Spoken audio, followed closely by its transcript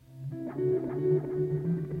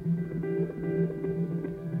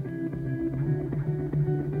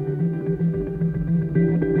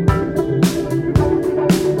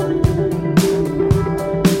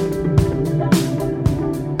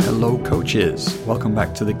coaches, welcome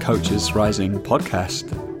back to the Coaches Rising podcast.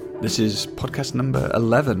 This is podcast number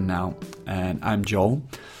 11 now, and I'm Joel.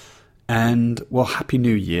 And well, Happy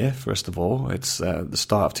New Year, first of all. It's the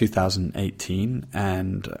start of 2018,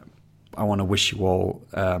 and I want to wish you all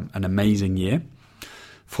an amazing year,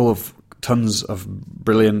 full of tons of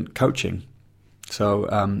brilliant coaching. So,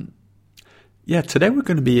 today we're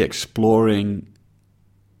going to be exploring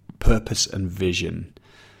purpose and vision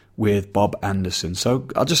with Bob Anderson. So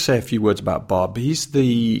I'll just say a few words about Bob. He's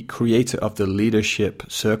the creator of the Leadership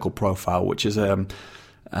Circle Profile, which is a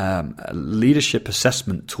leadership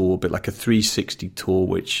assessment tool, a bit like a 360 tool,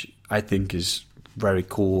 which I think is very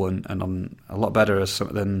cool and a lot better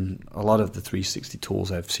than a lot of the 360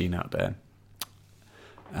 tools I've seen out there.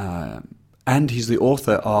 And he's the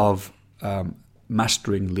author of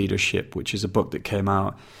Mastering Leadership, which is a book that came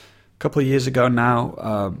out a couple of years ago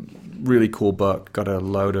now. Really cool book, got a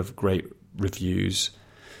load of great reviews.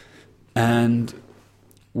 And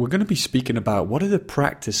we're going to be speaking about what are the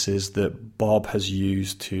practices that Bob has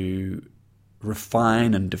used to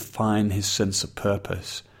refine and define his sense of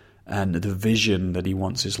purpose and the vision that he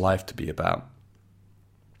wants his life to be about.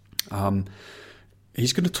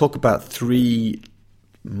 He's going to talk about three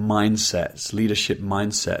mindsets, leadership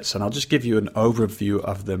mindsets, and I'll just give you an overview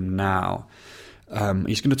of them now.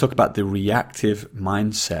 He's going to talk about the reactive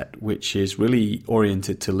mindset, which is really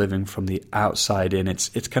oriented to living from the outside in.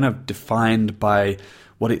 It's kind of defined by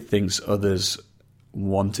what it thinks others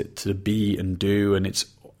want it to be and do, and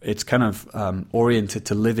it's kind of oriented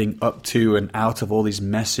to living up to and out of all these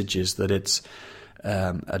messages that it's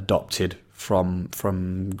adopted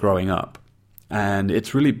from growing up. And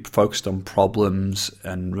it's really focused on problems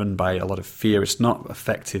and run by a lot of fear. It's not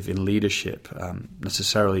effective in leadership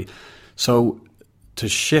necessarily. So to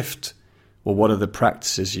shift, well, what are the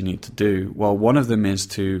practices you need to do? Well, one of them is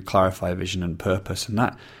to clarify vision and purpose, and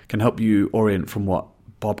that can help you orient from what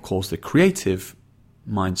Bob calls the creative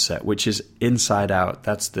mindset, which is inside out.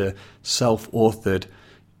 That's the self-authored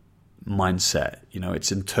mindset. You know, it's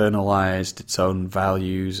internalized its own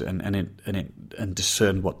values and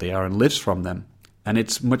discern what they are and lives from them. And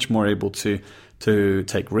it's much more able to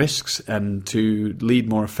take risks and to lead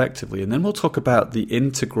more effectively. And then we'll talk about the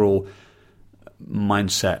integral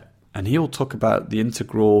mindset, and he'll talk about the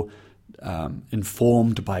integral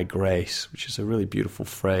informed by grace, which is a really beautiful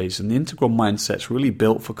phrase. And the integral mindset's really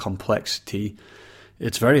built for complexity.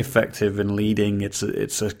 It's very effective in leading. It's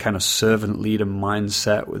a kind of servant leader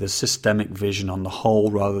mindset with a systemic vision on the whole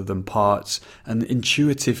rather than parts, and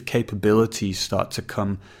intuitive capabilities start to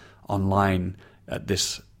come online at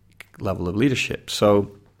this level of leadership.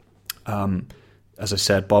 So as I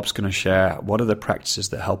said, Bob's going to share what are the practices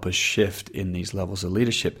that help us shift in these levels of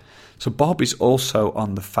leadership. So Bob is also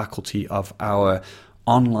on the faculty of our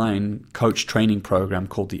online coach training program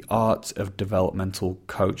called the Art of Developmental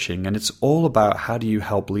Coaching. And it's all about how do you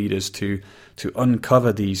help leaders to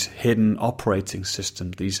uncover these hidden operating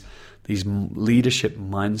systems, these leadership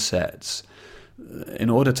mindsets,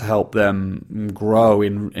 in order to help them grow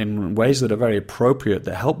in ways that are very appropriate,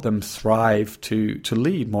 that help them thrive to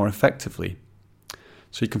lead more effectively.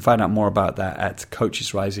 So you can find out more about that at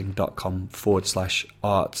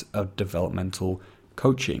coachesrising.com/art of developmental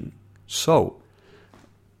coaching. So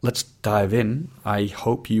let's dive in. I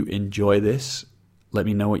hope you enjoy this. Let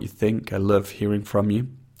me know what you think. I love hearing from you,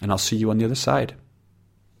 and I'll see you on the other side.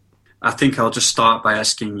 I think I'll just start by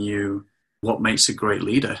asking you, what makes a great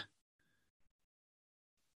leader?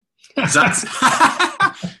 That's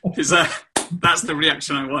the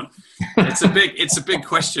reaction I want. It's a big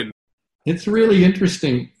question. It's really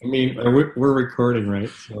interesting. I mean, we're recording, right?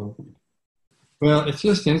 So, well, it's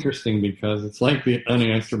just interesting because it's like the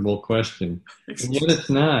unanswerable question, and yet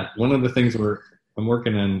it's not. One of the things I'm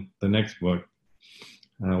working on the next book,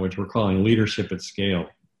 which we're calling Leadership at Scale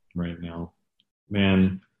right now.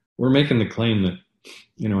 Man, we're making the claim that,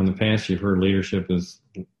 in the past you've heard leadership is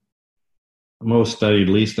most studied,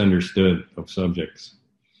 least understood of subjects.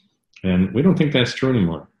 And we don't think that's true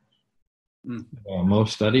anymore.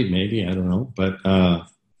 Most studied, maybe, I don't know. But I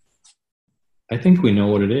think we know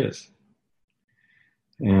what it is.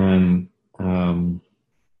 And I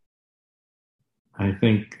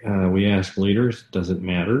think we ask leaders, does it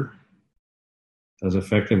matter? Does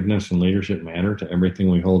effectiveness in leadership matter to everything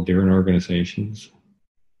we hold dear in organizations?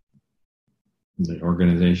 The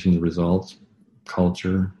organization's results,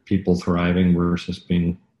 culture, people thriving versus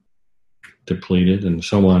being depleted, and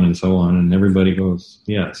so on and so on. And everybody goes,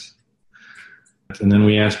 yes. And then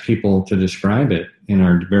we ask people to describe it in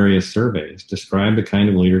our various surveys. Describe the kind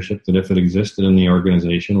of leadership that, if it existed in the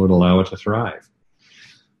organization, would allow it to thrive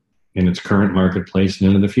in its current marketplace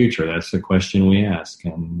and into the future. That's the question we ask.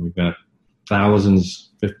 And we've got thousands,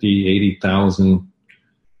 50, 80,000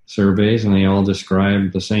 surveys, and they all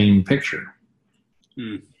describe the same picture.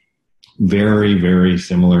 Very, very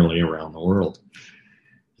similarly around the world.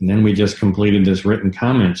 And then we just completed this written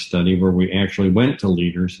comment study where we actually went to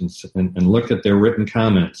leaders and looked at their written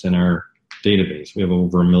comments in our database. We have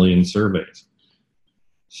over 1 million surveys.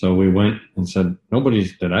 So we went and said, nobody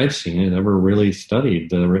that I've seen has ever really studied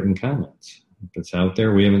the written comments. If it's out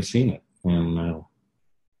there, we haven't seen it. And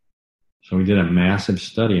so we did a massive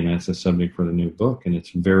study, and that's the subject for the new book. And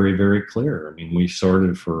it's very, very clear. I mean, we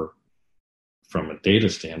sorted from a data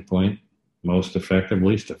standpoint, most effective,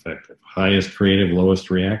 least effective, highest creative, lowest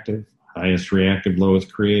reactive, highest reactive,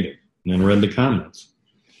 lowest creative, and then read the comments.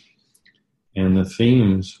 And the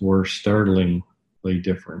themes were startlingly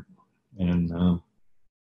different. And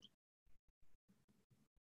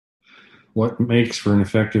what makes for an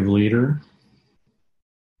effective leader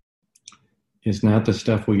is not the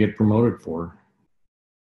stuff we get promoted for.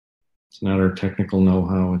 It's not our technical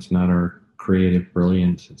know-how. It's not our creative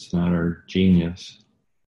brilliance. It's not our genius.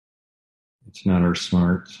 It's not our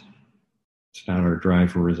smarts. It's not our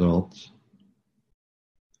drive for results.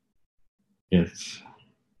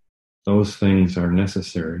 Those things are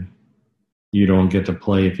necessary. You don't get to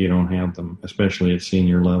play if you don't have them, especially at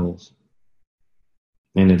senior levels.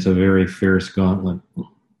 And it's a very fierce gauntlet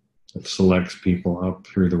that selects people up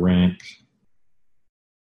through the ranks.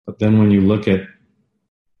 But then when you look at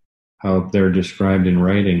how they're described in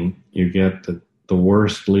writing, you get that the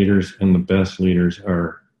worst leaders and the best leaders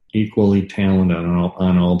are equally talented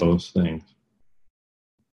on all those things.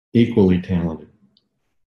 Equally talented.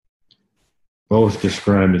 Both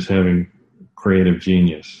described as having creative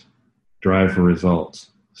genius, drive for results,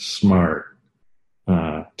 smart,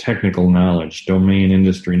 technical knowledge, domain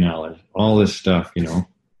industry knowledge, all this stuff,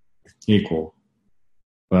 equal,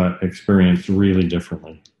 but experienced really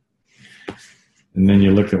differently. And then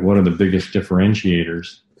you look at what are the biggest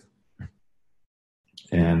differentiators,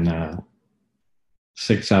 and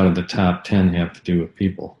 6 out of the top 10 have to do with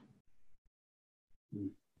people.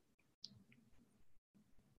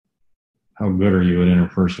 How good are you at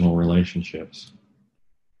interpersonal relationships?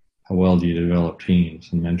 How well do you develop teams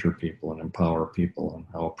and mentor people and empower people? And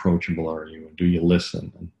how approachable are you? And do you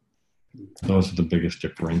listen? And those are the biggest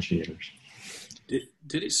differentiators.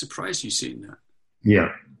 Did it surprise you seeing that?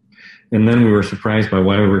 Yeah. And then we were surprised by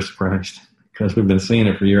why we were surprised, because we've been seeing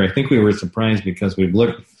it for a year. I think we were surprised because we've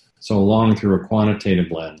looked so long through a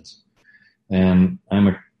quantitative lens. And I'm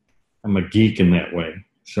a geek in that way.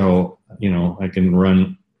 So, I can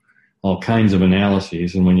run all kinds of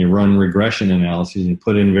analyses. And when you run regression analyses, you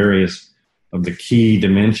put in various of the key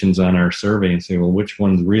dimensions on our survey and say, well, which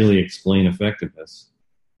ones really explain effectiveness?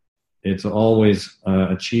 It's always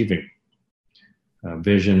achieving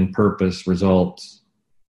vision, purpose, results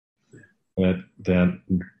that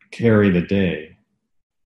carry the day.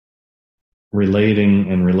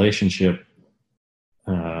 Relating and relationship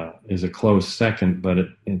is a close second, but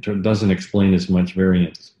it doesn't explain as much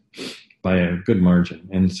variance by a good margin.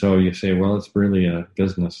 And so you say, well, it's really a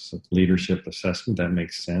business leadership assessment. That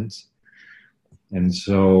makes sense. And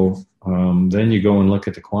so then you go and look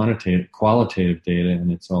at the qualitative data,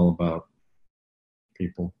 and it's all about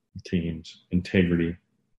people, teams, integrity,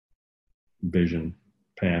 vision,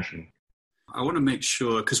 passion. I want to make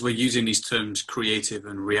sure, because we're using these terms creative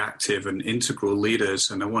and reactive and integral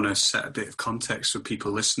leaders, and I want to set a bit of context for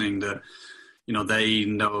people listening that, they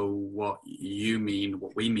know what you mean,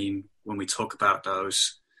 what we mean when we talk about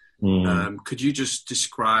those. Could you just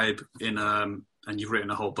describe and you've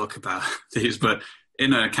written a whole book about these, but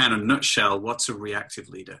in a kind of nutshell, what's a reactive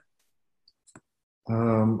leader?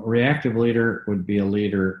 A reactive leader would be a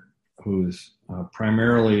leader who's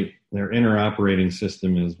primarily their inner operating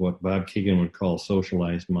system is what Bob Kegan would call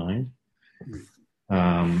socialized mind.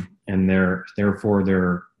 And therefore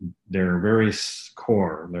their very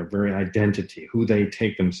core, their very identity, who they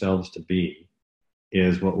take themselves to be,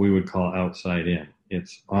 is what we would call outside in.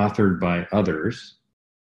 It's authored by others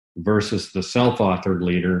versus the self-authored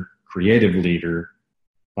leader, creative leader,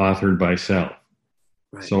 authored by self.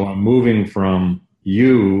 Right. So I'm moving from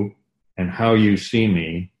you and how you see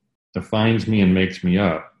me defines me and makes me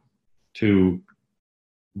up to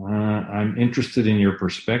I'm interested in your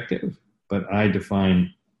perspective, but I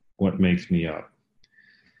define what makes me up.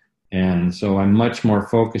 And so I'm much more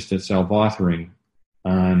focused at self-authoring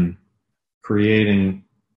on creating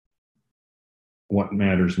what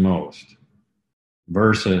matters most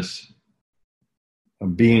versus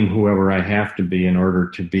being whoever I have to be in order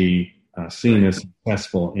to be seen as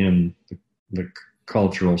successful in the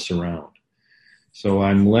cultural surround. So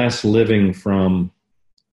I'm less living from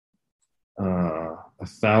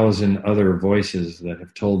 1,000 other voices that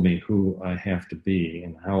have told me who I have to be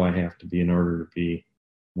and how I have to be in order to be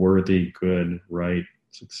worthy, good, right,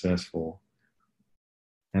 successful.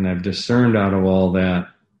 And I've discerned out of all that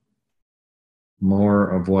more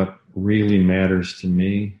of what really matters to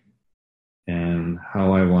me and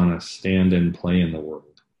how I want to stand and play in the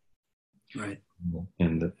world. Right.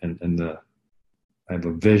 And I have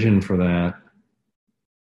a vision for that.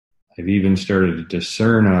 I've even started to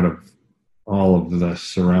discern out of all of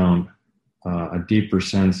this around a deeper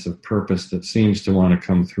sense of purpose that seems to want to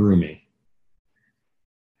come through me.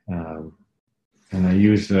 And I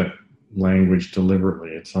use that language deliberately.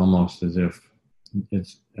 It's almost as if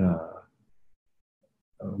it's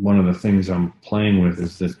one of the things I'm playing with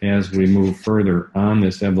is that as we move further on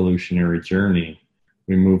this evolutionary journey,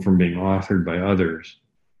 we move from being authored by others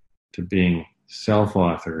to being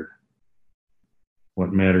self-authored.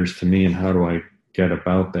 What matters to me and how do I get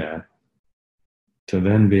about that? To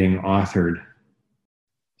then being authored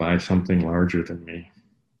by something larger than me.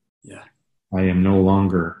 Yeah. I am no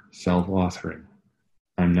longer self-authoring.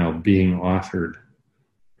 I'm now being authored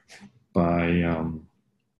by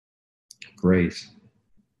grace,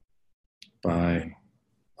 by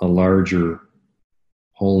a larger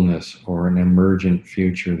wholeness or an emergent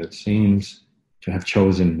future that seems to have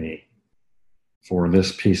chosen me for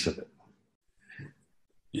this piece of it.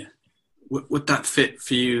 Yeah. Would that fit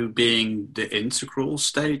for you being the integral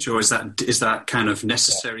stage, or is that kind of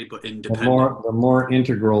necessary but independent? The more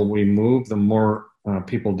integral we move, the more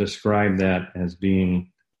people describe that as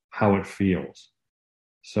being how it feels.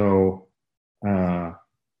 So at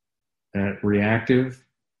reactive,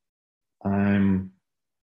 I'm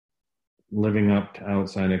living up to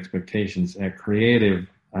outside expectations. At creative,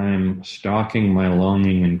 I'm stalking my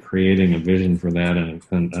longing and creating a vision for that and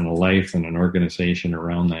a life and an organization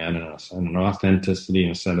around that and an authenticity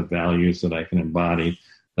and a set of values that I can embody.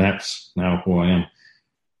 That's now who I am.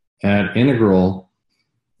 At integral,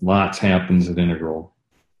 lots happens at integral.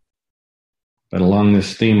 But along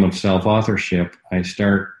this theme of self-authorship, I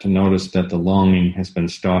start to notice that the longing has been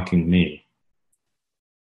stalking me.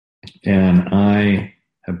 And I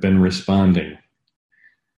have been responding.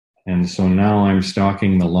 And so now I'm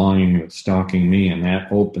stalking the longing that's stalking me, and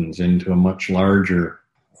that opens into a much larger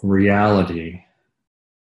reality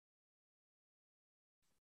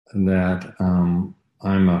that I'm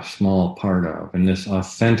a small part of. And this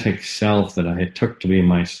authentic self that I took to be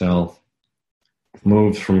myself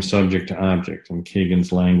moves from subject to object. In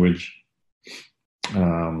Keegan's language,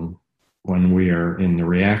 when we are in the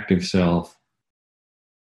reactive self,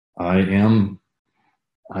 I am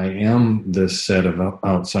this set of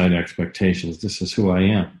outside expectations. This is who I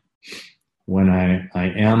am. When I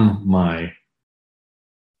am my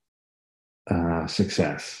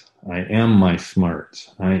success, I am my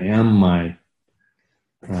smarts, I am my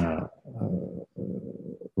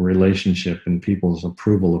relationship and people's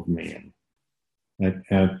approval of me. And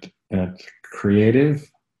at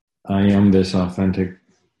creative, I am this authentic,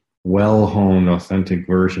 well-honed, authentic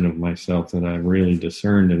version of myself that I really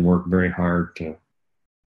discerned and worked very hard to,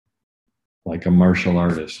 like a martial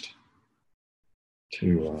artist,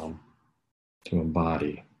 to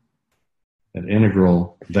embody. At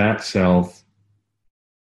integral, that self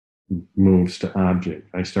moves to object.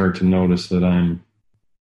 I start to notice that I'm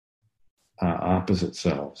opposite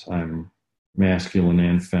selves. I'm masculine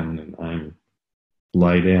and feminine. I'm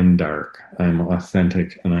light and dark. I'm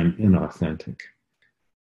authentic and I'm inauthentic.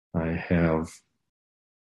 I have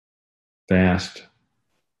vast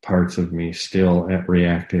parts of me still at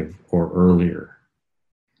reactive or earlier.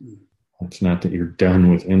 It's not that you're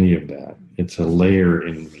done with any of that. It's a layer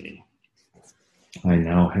in me. I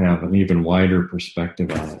now have an even wider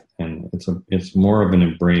perspective on it, and it's more of an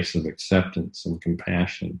embrace of acceptance and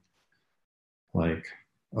compassion. Like,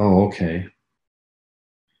 oh, okay.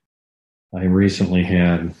 I recently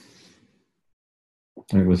had,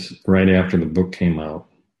 it was right after the book came out.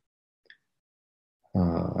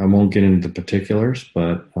 I won't get into the particulars,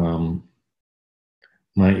 but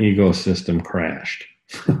my ego system crashed.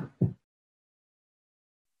 At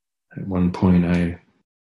one point, I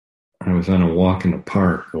was on a walk in the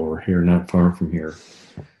park over here, not far from here,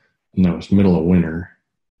 and it was middle of winter.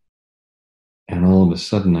 And all of a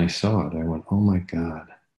sudden, I saw it. I went, oh my God,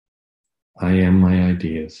 I am my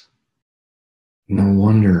ideas. No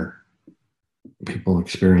wonder people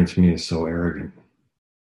experience me as so arrogant.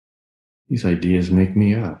 These ideas make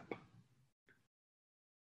me up.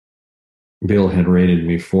 Bill had rated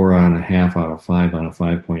me 4.5 out of 5 on a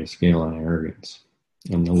 5-point scale on arrogance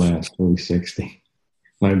in the last 360.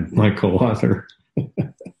 My co-author.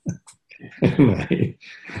 And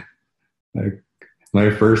my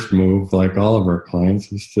first move, like all of our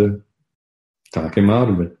clients, is to talk him out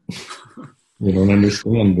of it. You don't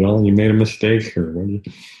understand, Bill. You made a mistake here.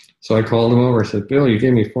 So I called him over. I said, Bill, you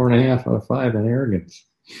gave me 4.5 out of 5 on arrogance.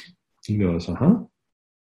 He goes, uh-huh.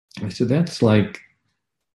 I said, that's like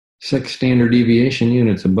 6 standard deviation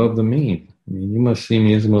units above the mean. I mean, you must see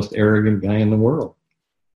me as the most arrogant guy in the world.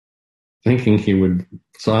 Thinking he would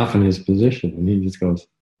soften his position. And he just goes,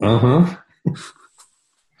 uh-huh.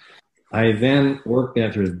 I then worked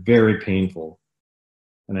after it, very painful.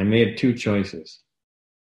 And I made 2 choices.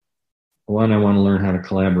 One, I want to learn how to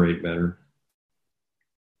collaborate better.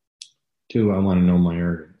 2, I want to know my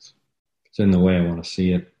arrogance. If it's in the way, I want to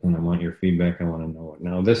see it, and I want your feedback. I want to know it.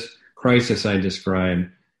 Now, this crisis I described,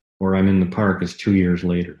 where I'm in the park, is 2 years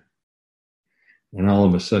later. And all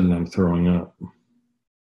of a sudden, I'm throwing up.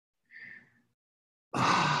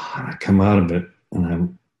 I come out of it,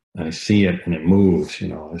 and I see it, and it moves,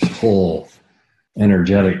 this whole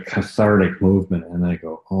energetic, cathartic movement. And I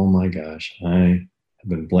go, oh my gosh, I have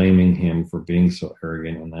been blaming him for being so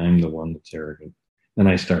arrogant, and I'm the one that's arrogant. And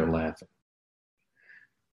I started laughing.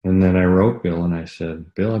 And then I wrote Bill, and I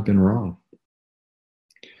said, Bill, I've been wrong.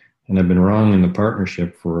 And I've been wrong in the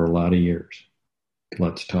partnership for a lot of years.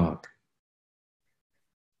 Let's talk.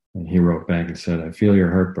 And he wrote back and said, I feel your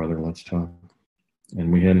heart, brother. Let's talk.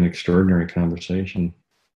 And we had an extraordinary conversation.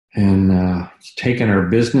 And it's taken our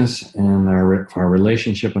business and our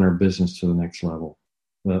relationship and our business to the next level.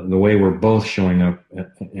 The way we're both showing up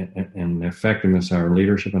and the effectiveness of our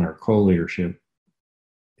leadership and our co-leadership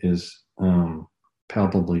is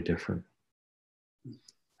palpably different.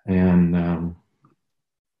 And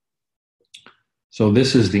so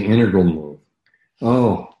this is the integral move.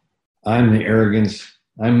 Oh, I'm the arrogance.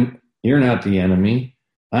 You're not the enemy.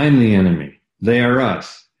 I'm the enemy. They are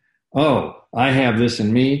us. Oh, I have this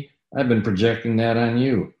in me. I've been projecting that on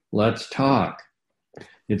you. Let's talk.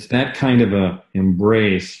 It's that kind of a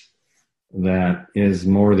embrace that is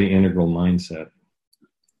more the integral mindset.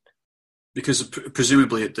 Because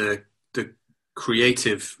presumably at the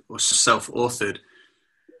creative or self-authored,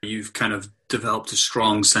 you've kind of developed a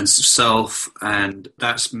strong sense of self, and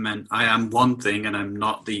that's meant I am one thing and I'm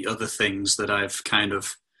not the other things that I've kind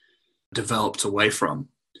of developed away from.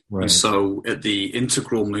 Right. And so at the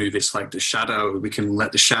integral move, it's like the shadow, we can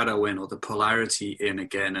let the shadow in or the polarity in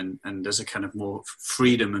again, and there's a kind of more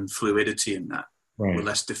freedom and fluidity in that. Right. We're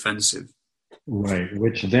less defensive. Right,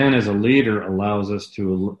 which then as a leader allows us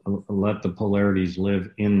to let the polarities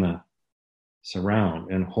live in the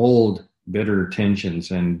surround and hold bitter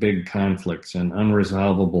tensions and big conflicts and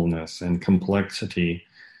unresolvableness and complexity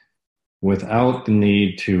without the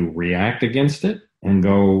need to react against it and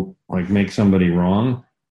go like make somebody wrong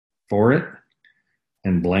for it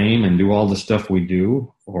and blame and do all the stuff we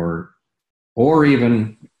do, or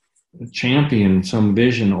even champion some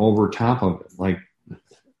vision over top of it, like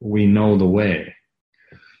we know the way,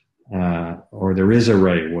 or there is a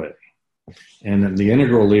right way. And the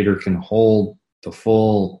integral leader can hold the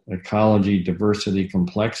full ecology, diversity,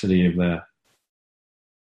 complexity of the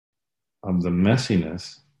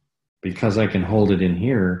messiness, because I can hold it in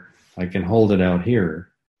here, I can hold it out here,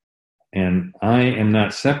 and I am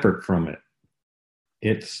not separate from it.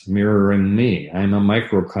 It's mirroring me. I'm a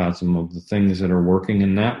microcosm of the things that are working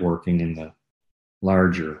and not working in the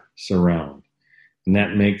larger surround. And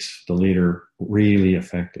that makes the leader really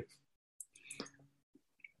effective.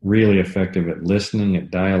 Really effective at listening,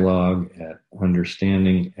 at dialogue, at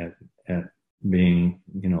understanding, at being,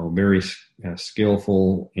 very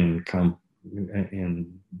skillful in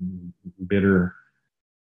bitter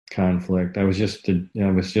conflict. I was just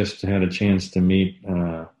had a chance to meet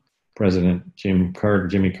President Jimmy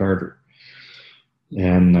Carter,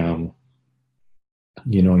 and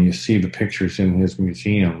you see the pictures in his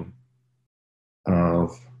museum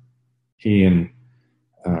of he and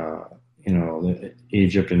the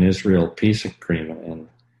Egypt and Israel peace agreement,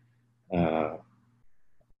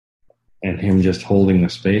 and him just holding the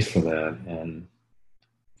space for that, and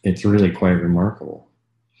it's really quite remarkable.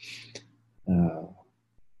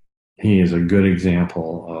 He is a good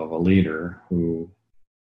example of a leader who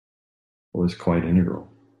was quite integral,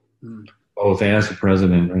 both as a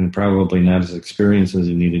president and probably not as experienced as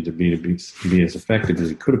he needed to be as effective as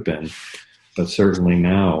he could have been, but certainly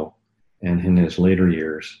now and in his later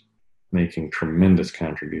years, making tremendous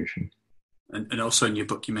contribution. And also in your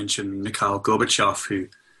book, you mentioned Mikhail Gorbachev, who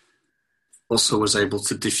also was able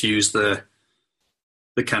to diffuse the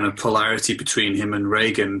kind of polarity between him and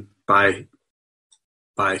Reagan by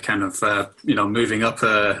kind of moving up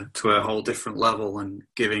to a whole different level and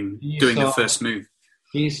doing the first move.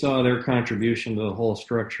 He saw their contribution to the whole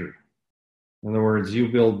structure. In other words, you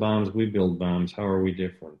build bombs, we build bombs. How are we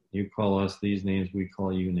different? You call us these names, we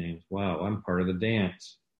call you names. Wow, I'm part of the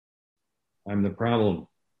dance. I'm the problem.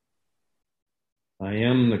 I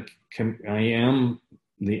am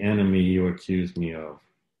the enemy you accuse me of.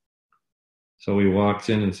 So he walks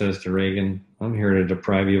in and says to Reagan, I'm here to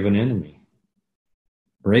deprive you of an enemy.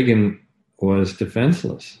 Reagan was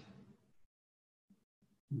defenseless.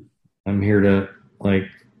 I'm here to,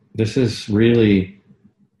 this is really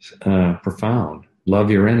profound.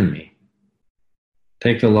 Love your enemy.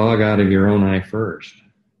 Take the log out of your own eye first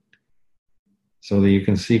so that you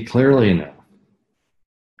can see clearly enough.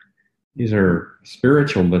 These are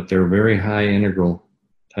spiritual, but they're very high integral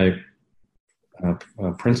type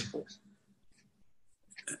principles.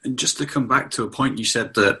 And just to come back to a point you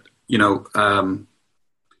said that, and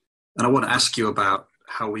I want to ask you about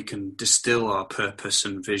how we can distill our purpose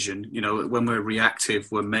and vision. When we're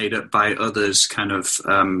reactive, we're made up by others, kind of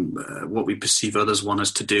what we perceive others want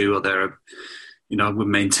us to do, or we're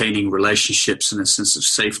maintaining relationships and a sense of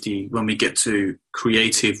safety. When we get to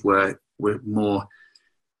creative, we're more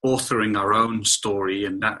authoring our own story,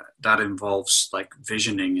 and that involves like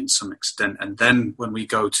visioning in some extent. And then when we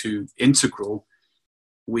go to integral,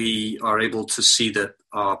 we are able to see that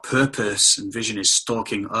our purpose and vision is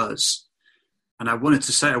stalking us. And I wanted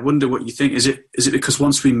to say, I wonder what you think. Is it because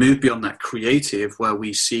once we move beyond that creative, where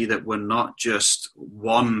we see that we're not just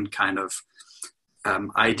one kind of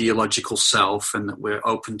ideological self, and that we're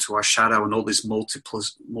open to our shadow and all this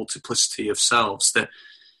multiplicity of selves, that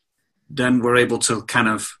then we're able to kind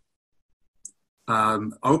of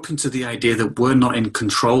open to the idea that we're not in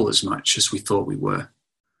control as much as we thought we were,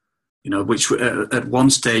 which at one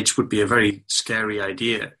stage would be a very scary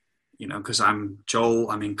idea, because I'm Joel,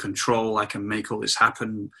 I'm in control, I can make all this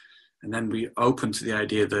happen. And then we open to the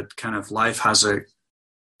idea that kind of life's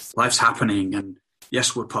happening, and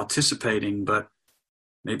yes, we're participating, but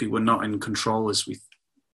maybe we're not in control in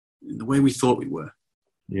the way we thought we were.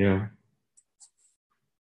 Yeah.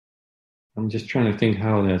 I'm just trying to think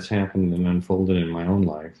how that's happened and unfolded in my own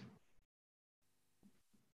life.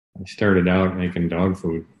 I started out making dog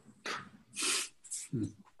food.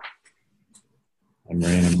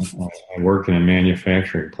 I worked in a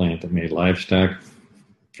manufacturing plant that made livestock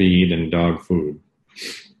feed and dog food.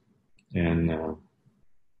 And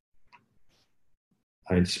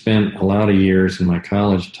I'd spent a lot of years in my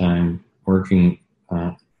college time working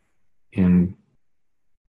in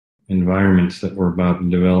environments that were about the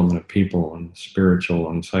development of people and spiritual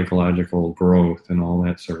and psychological growth and all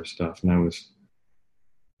that sort of stuff. And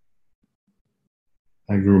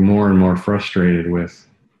I grew more and more frustrated with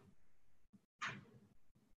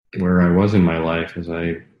where I was in my life as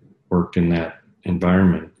I worked in that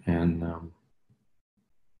environment. And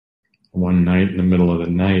one night in the middle of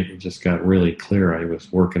the night, it just got really clear. I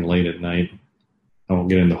was working late at night. I won't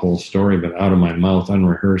get into the whole story, but out of my mouth,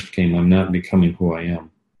 unrehearsed, came, I'm not becoming who I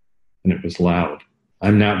am. And it was loud.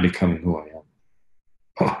 I'm not becoming who I am.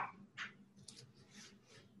 Oh.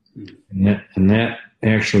 And that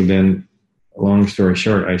actually then, long story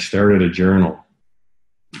short, I started a journal.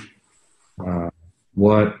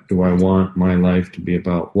 What do I want my life to be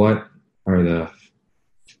about? What are the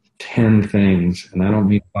 10 things, and I don't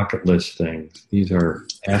mean bucket list things. These are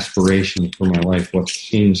aspirations for my life, what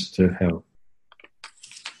seems to have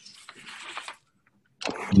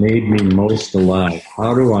made me most alive.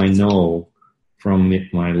 How do I know from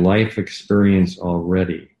my life experience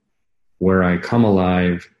already where I come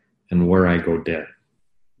alive and where I go dead?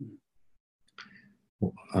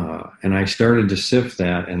 And I started to sift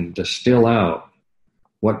that and distill out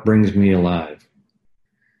what brings me alive,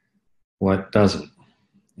 what doesn't,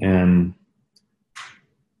 and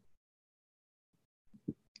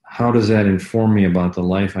how does that inform me about the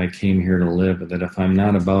life I came here to live, that if I'm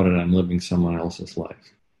not about it, I'm living someone else's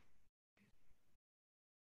life.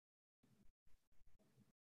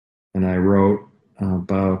 And I wrote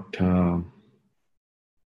about, I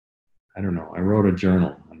wrote a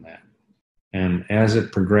journal on that. And as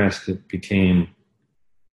it progressed, it became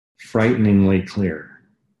frighteningly clear.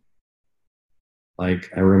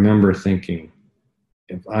 Like, I remember thinking,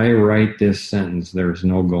 if I write this sentence, there's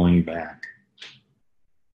no going back.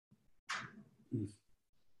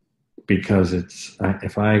 Because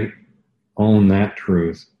if I own that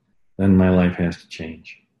truth, then my life has to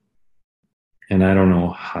change. And I don't know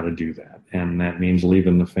how to do that. And that means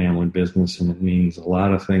leaving the family business, and it means a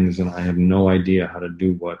lot of things, and I have no idea how to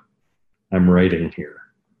do what I'm writing here.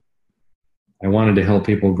 I wanted to help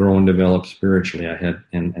people grow and develop spiritually.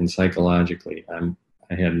 And psychologically. I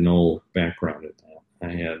had no background in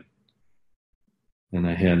that.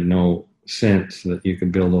 I had no sense that you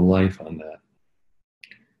could build a life on that.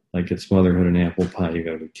 Like it's motherhood and apple pie. You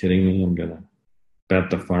got to be kidding me. I'm going to bet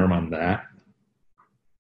the farm on that.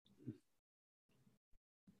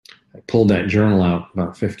 I pulled that journal out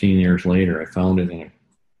about 15 years later. I found it in an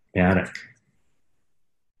attic.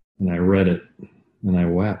 And I read it and I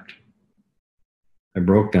wept. I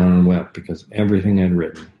broke down and wept because everything I'd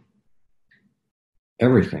written,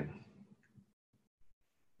 everything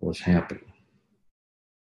was happening.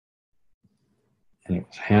 And it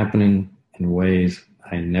was happening in ways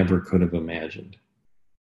I never could have imagined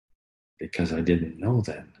because I didn't know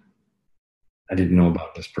then. I didn't know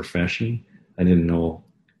about this profession. I didn't know.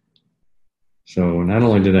 So not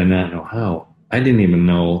only did I not know how, I didn't even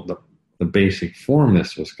know the basic form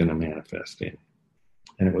this was going to manifest in.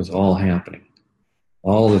 And it was all happening.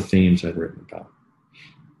 All the themes I'd written about.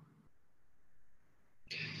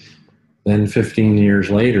 Then 15 years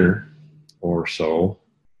later, or so,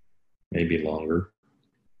 maybe longer,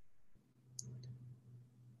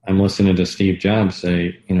 I'm listening to Steve Jobs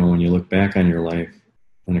say, when you look back on your life,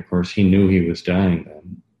 and of course he knew he was dying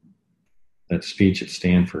then, that speech at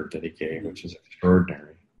Stanford that he gave, which is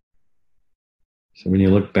extraordinary. So when you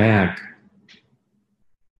look back,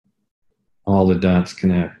 all the dots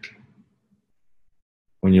connect.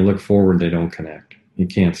 When you look forward, they don't connect. You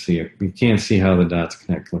can't see it. You can't see how the dots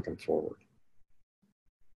connect looking forward.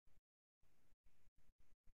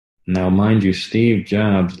 Now, mind you, Steve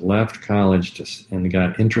Jobs left college and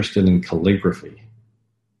got interested in calligraphy.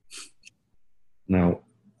 Now,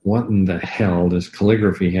 what in the hell does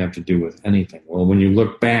calligraphy have to do with anything? Well, when you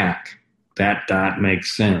look back, that dot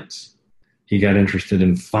makes sense. He got interested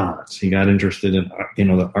in fonts. He got interested in,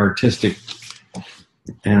 the artistic.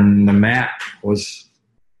 And the Mac was...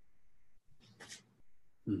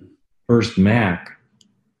 First Mac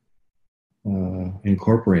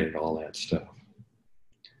incorporated all that stuff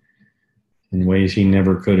in ways he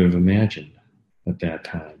never could have imagined at that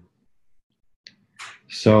time.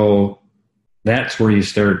 So that's where you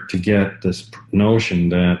start to get this notion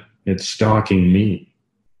that it's stalking me.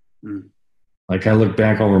 Mm. Like I look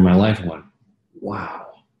back over my life and went, wow.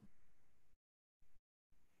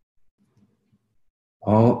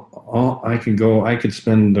 I could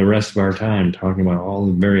spend the rest of our time talking about all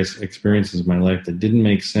the various experiences of my life that didn't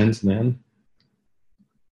make sense then.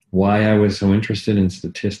 Why I was so interested in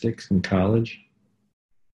statistics in college.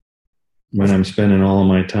 When I'm spending all of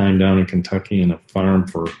my time down in Kentucky in a farm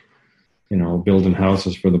for, building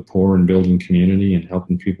houses for the poor and building community and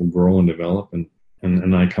helping people grow and develop.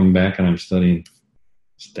 And I come back and I'm studying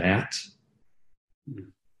stats.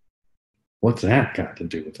 What's that got to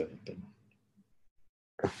do with anything?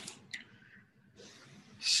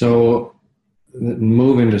 So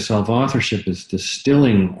moving to self-authorship is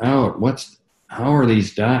distilling out how are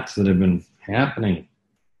these dots that have been happening?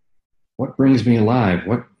 What brings me alive?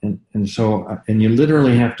 And you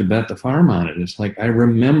literally have to bet the farm on it. It's like I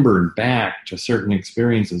remembered back to certain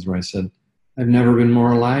experiences where I said, I've never been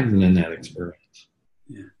more alive than in that experience.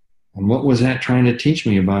 Yeah. And what was that trying to teach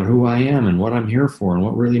me about who I am and what I'm here for and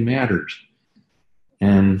what really matters?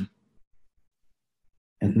 And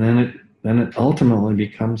then it ultimately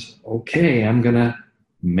becomes, okay, I'm going to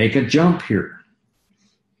make a jump here.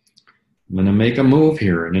 I'm going to make a move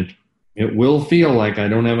here. And it will feel like I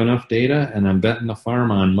don't have enough data and I'm betting the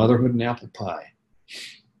farm on motherhood and apple pie.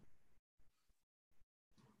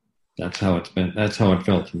 That's how it's been. That's how it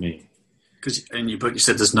felt to me. In your book, you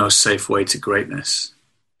said there's no safe way to greatness.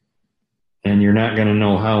 And you're not going to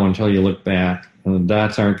know how until you look back. And the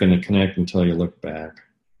dots aren't going to connect until you look back.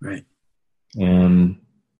 Right. And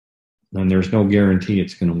there's no guarantee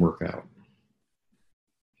it's going to work out.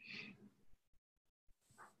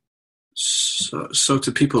 So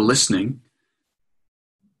to people listening,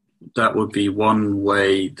 that would be one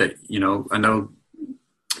way that, I know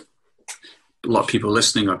a lot of people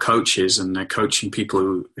listening are coaches and they're coaching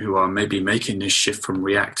people who are maybe making this shift from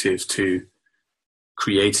reactive to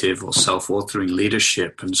creative or self-authoring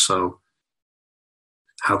leadership. And so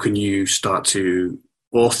how can you start to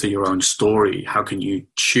author your own story? How can you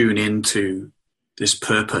tune into this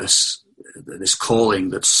purpose, this calling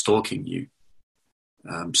that's stalking you?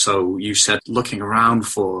 So you said looking around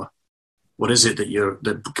for what is it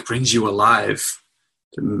that brings you alive,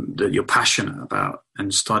 that you're passionate about,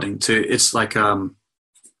 and starting to, it's like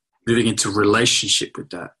moving into relationship with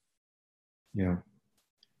that. Yeah.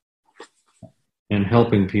 And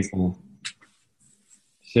helping people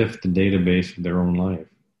sift the database of their own life.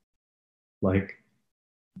 Like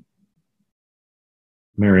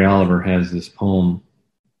Mary Oliver has this poem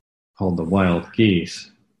called The Wild Geese.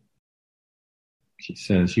 She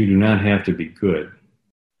says, you do not have to be good.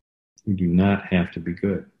 You do not have to be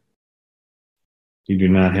good. You do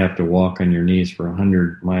not have to walk on your knees for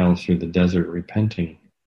 100 miles through the desert repenting.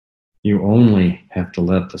 You only have to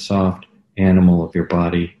let the soft animal of your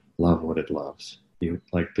body love what it loves.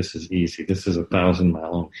 This is easy. This is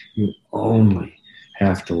 1,000-mile. You only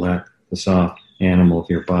have to let the soft animal of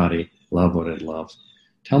your body love what it loves.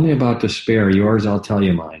 Tell me about despair. Yours, I'll tell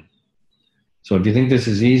you mine. So if you think this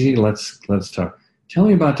is easy, let's talk. Tell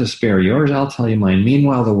me about despair. Yours, I'll tell you mine.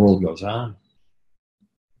 Meanwhile, the world goes on.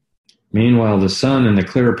 Meanwhile, the sun and the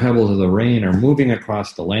clear pebbles of the rain are moving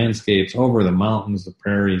across the landscapes, over the mountains, the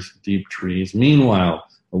prairies, the deep trees. Meanwhile,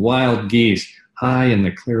 the wild geese, high in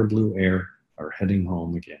the clear blue air, are heading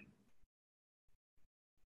home again.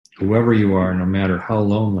 Whoever you are, no matter how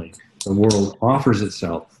lonely, the world offers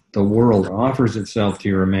itself. The world offers itself to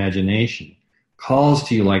your imagination, calls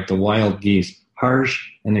to you like the wild geese,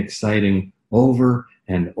 harsh and exciting, over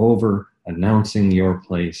and over, announcing your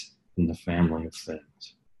place in the family of things.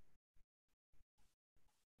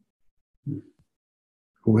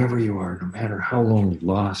 Whoever you are, no matter how lonely,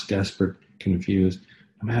 lost, desperate, confused,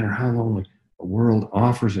 no matter how lonely, the world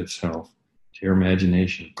offers itself to your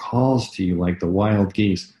imagination, calls to you like the wild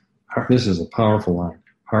geese. This is a powerful line,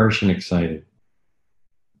 harsh and excited.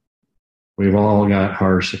 We've all got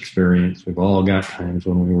harsh experience. We've all got times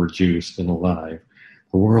when we were juiced and alive.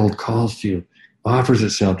 The world calls to you, offers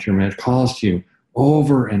itself to your imagination, calls to you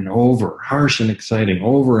over and over, harsh and exciting,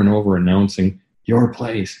 over and over, announcing your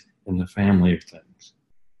place in the family of things.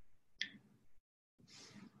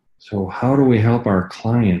 So how do we help our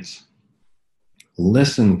clients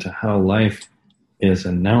listen to how life is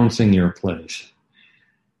announcing your place?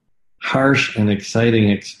 Harsh and exciting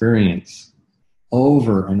experience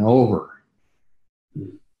over and over.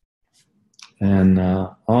 And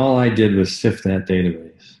all I did was sift that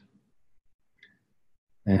database.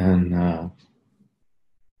 And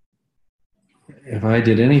if I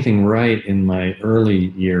did anything right in my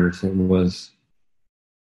early years, it was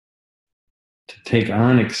to take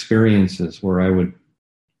on experiences where I would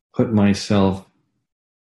put myself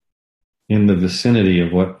in the vicinity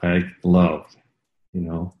of what I loved, you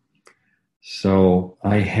know. So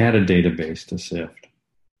I had a database to sift.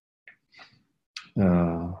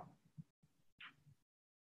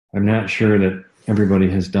 I'm not sure that everybody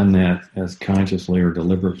has done that as consciously or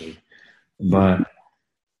deliberately, but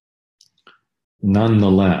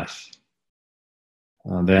nonetheless,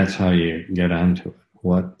 that's how you get onto it.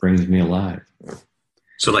 What brings me alive?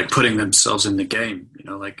 So like putting themselves in the game, you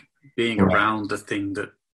know, like being right. around the thing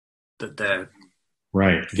that they're...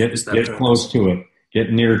 Right. Get close to it.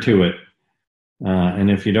 Get near to it.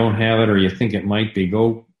 And if you don't have it or you think it might be,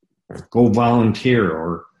 go volunteer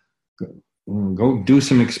or go do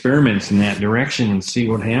some experiments in that direction and see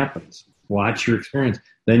what happens. Watch your experience.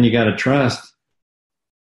 Then you got to trust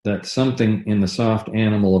that something in the soft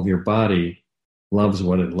animal of your body loves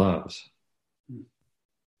what it loves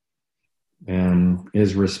and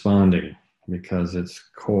is responding because it's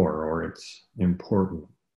core or it's important.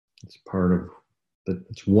 It's part of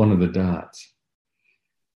it's one of the dots.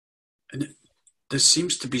 And there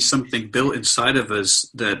seems to be something built inside of us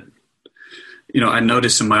that, you know, I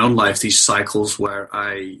notice in my own life these cycles where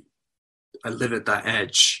I live at that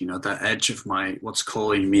edge, you know, that edge of my what's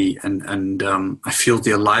calling me, and I feel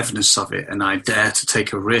the aliveness of it, and I dare to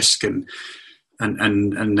take a risk and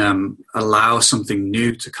allow something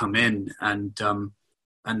new to come in, and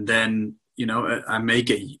then, you know, I may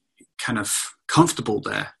get kind of comfortable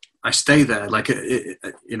there. I stay there, like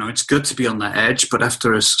you know, it's good to be on that edge, but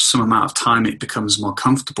after some amount of time, it becomes more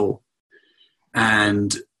comfortable,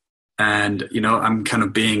 and you know, I'm kind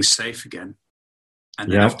of being safe again.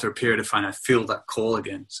 And then after a period of time, I feel that call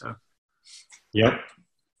again. So, yep,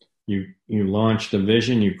 you launch the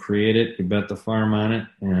vision, you create it, you bet the farm on it,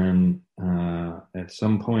 and at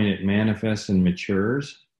some point it manifests and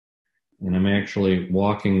matures. And I'm actually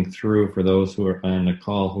walking through, for those who are on the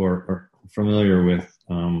call who are familiar with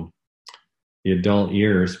the adult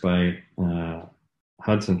years by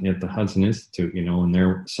Hudson at the Hudson Institute, you know, in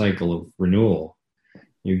their cycle of renewal.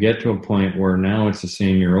 You get to a point where now it's the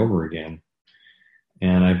same year over again.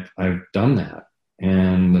 And I've done that.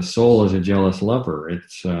 And the soul is a jealous lover. It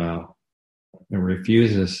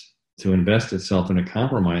refuses to invest itself in a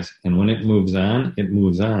compromise. And when it moves on, it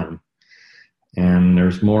moves on. And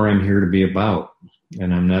there's more I'm here to be about.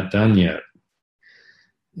 And I'm not done yet.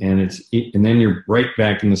 And then you're right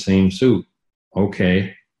back in the same suit.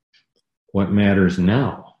 Okay, what matters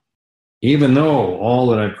now? Even though all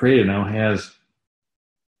that I've created now has,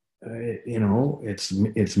 you know, it's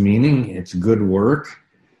meaning, it's good work.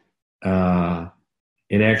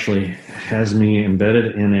 It actually has me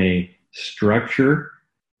embedded in a structure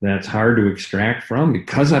that's hard to extract from.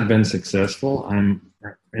 Because I've been successful, I'm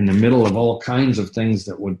in the middle of all kinds of things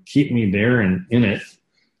that would keep me there and in it.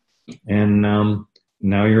 And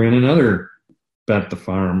now you're in another bet the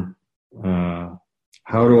farm.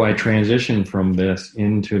 How do I transition from this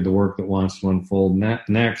into the work that wants to unfold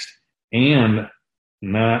next and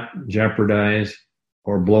not jeopardize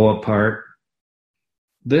or blow apart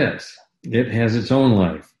this? It has its own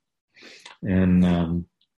life. And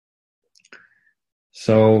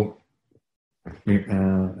so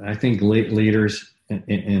I think leaders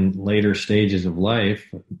in later stages of life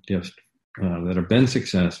just that have been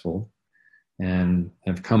successful and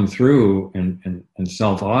have come through and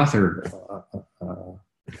self-authored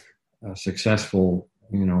a successful,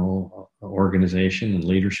 organization and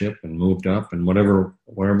leadership and moved up and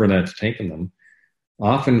wherever that's taken them,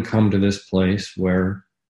 often come to this place where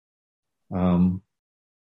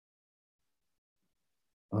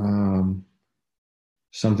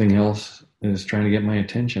something else is trying to get my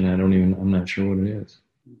attention. I'm not sure what it is.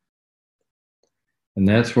 And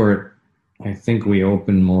that's where I think we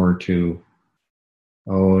open more to,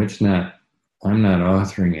 I'm not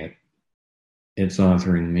authoring it. It's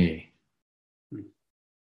authoring me.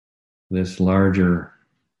 This larger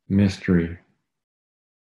mystery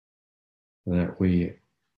that we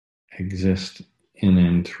exist in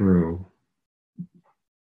and through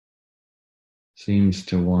seems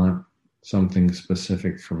to want something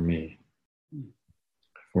specific from me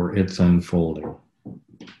for its unfolding.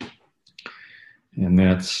 And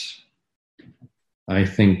that's, I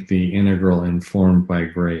think, the integral informed by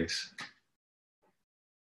grace,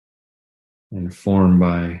 informed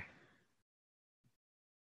by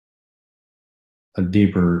a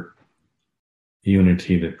deeper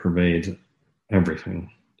unity that pervades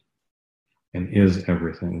everything and is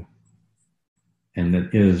everything and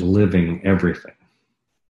that is living everything,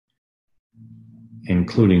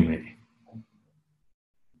 including me,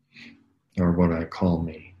 or what I call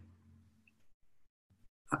me.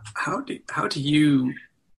 How do you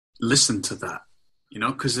listen to that?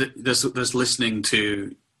 Because there's listening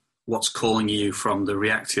to what's calling you from the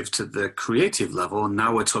reactive to the creative level, and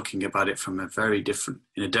now we're talking about it from a very different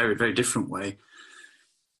way.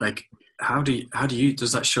 Like, how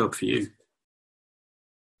does that show up for you?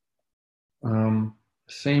 In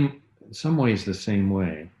some ways the same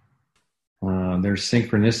way. There's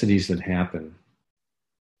synchronicities that happen.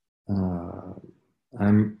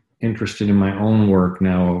 I'm interested in my own work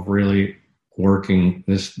now of really working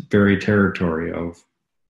this very territory of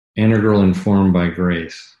integral informed by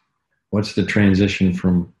grace. What's the transition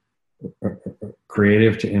from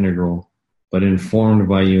creative to integral, but informed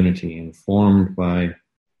by unity, informed by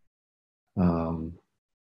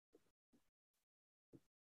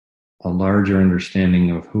a larger understanding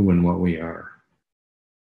of who and what we are.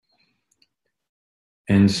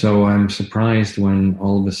 And so I'm surprised when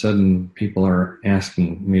all of a sudden people are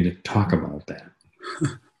asking me to talk about that.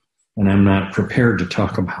 And I'm not prepared to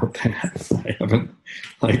talk about that. I haven't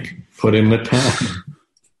put in the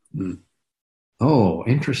time. Oh,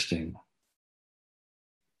 interesting.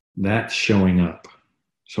 That's showing up.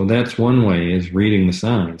 So that's one way, is reading the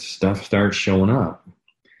signs. Stuff starts showing up.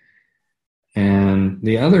 And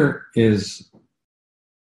the other is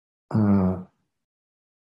a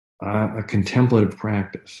contemplative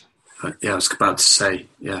practice. Yeah, I was about to say,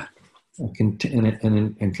 yeah. A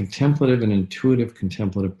contemplative and intuitive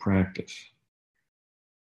contemplative practice.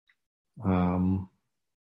 What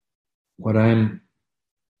I'm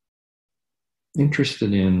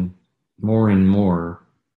interested in more and more,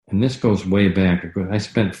 and this goes way back. I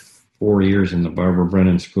spent 4 years in the Barbara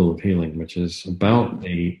Brennan School of Healing, which is about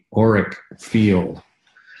the auric field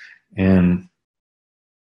and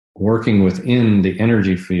working within the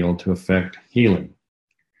energy field to affect healing.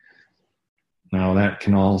 Now, that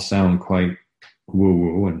can all sound quite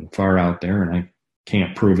woo-woo and far out there, and I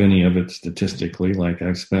can't prove any of it statistically, like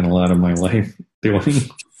I've spent a lot of my life doing.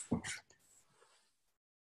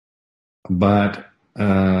 But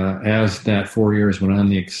as that 4 years went on,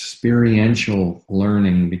 the experiential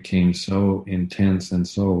learning became so intense and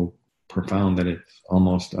so profound that it's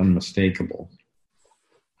almost unmistakable.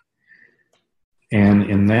 And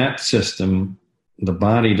in that system, the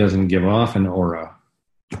body doesn't give off an aura,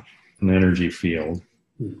 an energy field.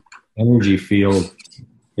 Energy field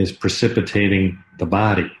is precipitating the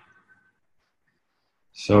body.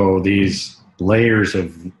 So these layers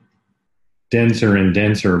of denser and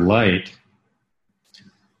denser light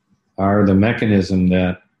are the mechanism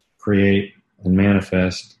that create and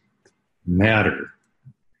manifest matter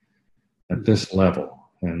at this level,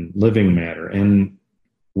 and living matter. And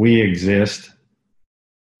we exist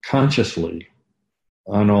consciously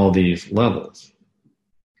on all these levels.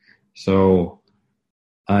 So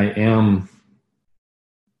I am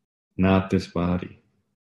not this body.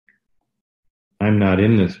 I'm not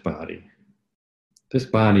in this body. This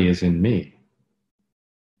body is in me.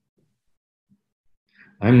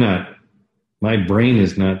 My brain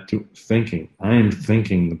is not thinking. I am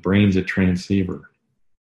thinking. The brain's a transceiver.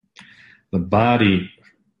 The body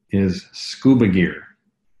is scuba gear.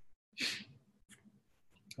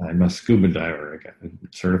 I'm a scuba diver. I got a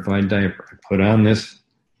certified diver. I put on this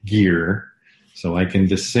gear so I can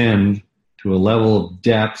descend to a level of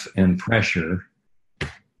depth and pressure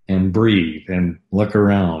and breathe and look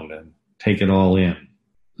around and take it all in.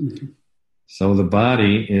 Mm-hmm. So the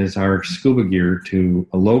body is our scuba gear to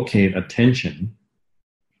locate attention,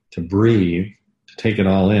 to breathe, to take it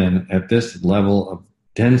all in at this level of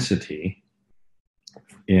density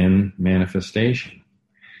in manifestation.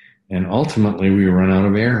 And ultimately, we run out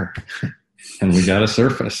of air and we got to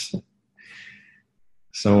surface.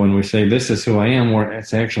 So when we say, this is who I am,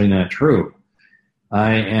 it's actually not true.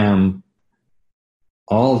 I am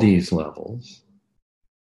all these levels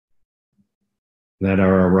that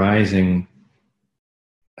are arising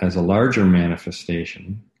as a larger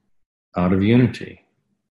manifestation out of unity.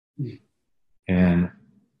 And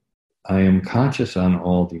I am conscious on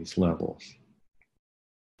all these levels.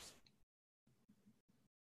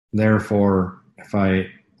 Therefore, if I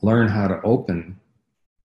learn how to open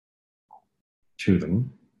to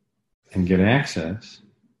them and get access,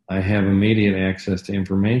 I have immediate access to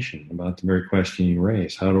information about the very question you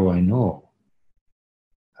raised. How do I know?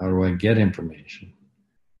 How do I get information?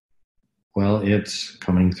 Well, it's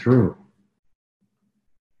coming through.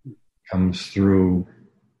 It comes through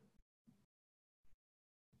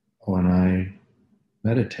when I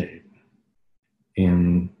meditate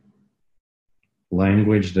in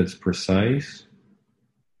language that's precise,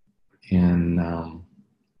 in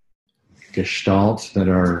gestalts that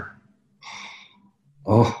are,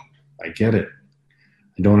 I get it.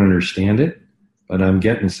 I don't understand it, but I'm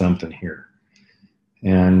getting something here.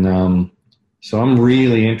 And so I'm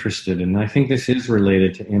really interested, and I think this is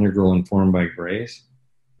related to integral informed by grace.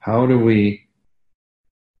 How do we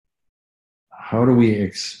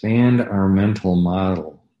expand our mental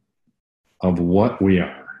model of what we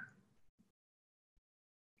are?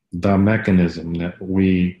 The mechanism that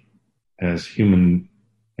we as human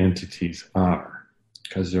entities are,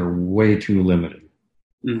 because they're way too limited.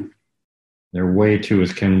 They're way too,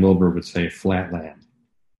 as Ken Wilber would say, flatland.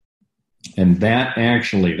 And that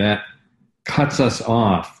cuts us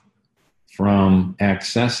off from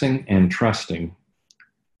accessing and trusting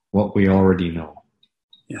what we already know.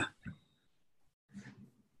 Yeah.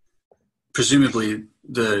 Presumably,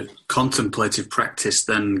 the contemplative practice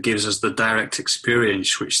then gives us the direct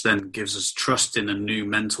experience, which then gives us trust in a new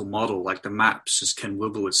mental model. Like the maps, as Ken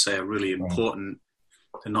Wilber would say, are really important.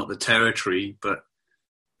 They're not the territory, but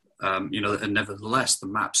and nevertheless, the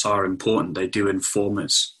maps are important. They do inform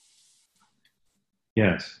us.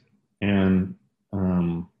 Yes, and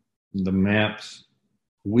the maps.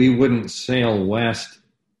 We wouldn't sail west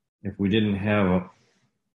if we didn't have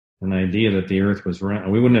an idea that the Earth was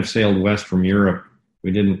round. We wouldn't have sailed west from Europe.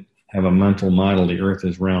 We didn't have a mental model. The Earth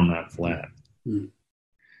is round, not flat.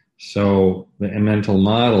 So the mental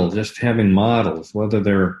model, just having models, and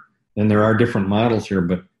there are different models here,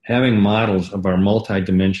 but having models of our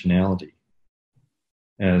multidimensionality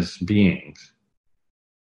as beings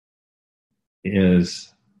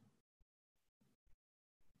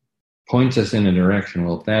points us in a direction.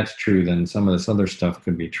 Well, if that's true, then some of this other stuff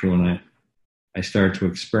could be true, and I start to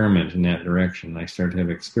experiment in that direction. I start to have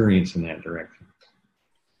experience in that direction.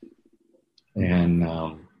 And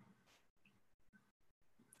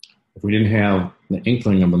if we didn't have the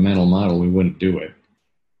inkling of a mental model, we wouldn't do it.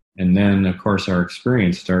 And then, of course, our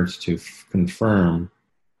experience starts to confirm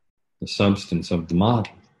the substance of the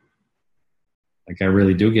model. Like I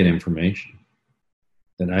really do get information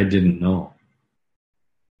that I didn't know.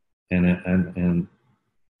 And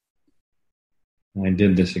I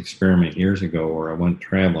did this experiment years ago where I went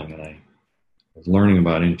traveling and I was learning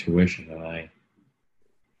about intuition, and I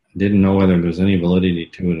didn't know whether there was any validity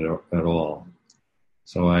to it at all.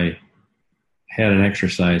 So I had an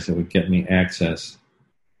exercise that would get me access,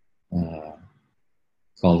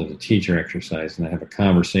 called it a teacher exercise, and I have a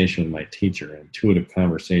conversation with my teacher, an intuitive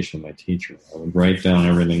conversation with my teacher. I would write down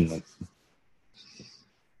everything that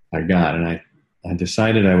I got, and I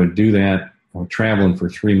decided I would do that. I was traveling for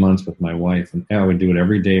 3 months with my wife, and I would do it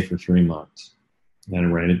every day for 3 months. And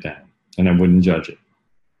I'd write it down, and I wouldn't judge it.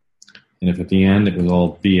 And if at the end it was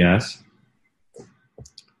all BS,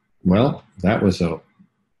 well, that was a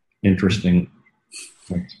interesting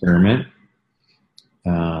experiment.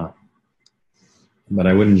 but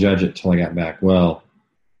I wouldn't judge it till I got back. Well,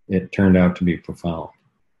 it turned out to be profound.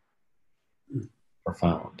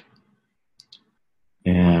 Profound.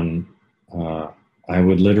 And I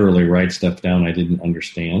would literally write stuff down I didn't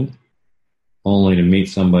understand, only to meet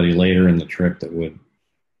somebody later in the trip that would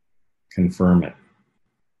confirm it.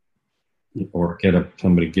 Or get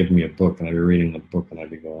somebody give me a book, and I'd be reading the book, and I'd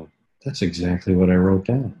be going, that's exactly what I wrote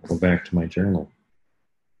down. Go back to my journal.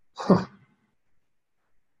 Huh.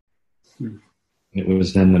 It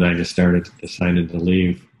was then that I decided to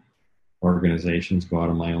leave organizations, go out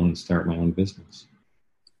on my own, and start my own business,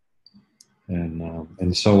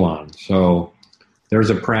 and so on. So there's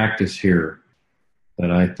a practice here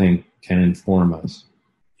that I think can inform us.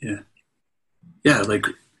 Yeah, like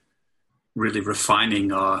really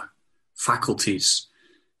refining our faculties,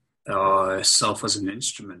 self as an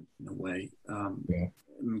instrument in a way,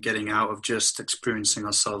 getting out of just experiencing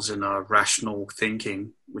ourselves in our rational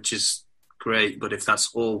thinking, which is great, but if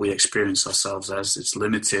that's all we experience ourselves as, it's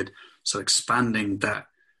limited. So expanding that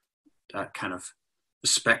kind of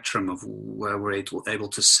spectrum of where we're able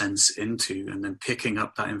to sense into, and then picking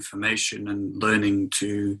up that information and learning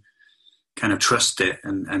to kind of trust it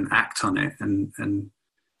and act on it and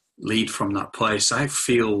lead from that place. I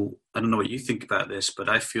don't know what you think about this, but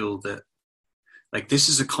I feel that like this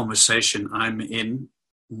is a conversation I'm in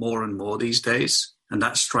more and more these days. And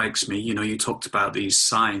that strikes me, you talked about these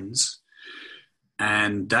signs,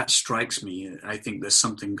 and that strikes me. I think there's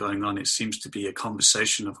something going on. It seems to be a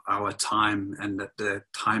conversation of our time, and that the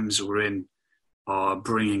times we're in are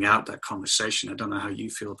bringing out that conversation. I don't know how you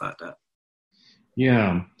feel about that.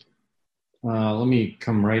 Yeah. Let me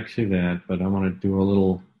come right to that, but I want to do a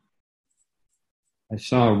little. I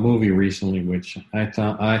saw a movie recently which I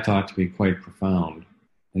thought to be quite profound,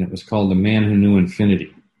 and it was called The Man Who Knew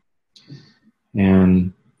Infinity.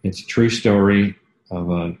 And it's a true story of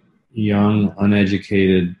a young,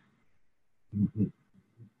 uneducated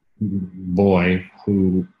boy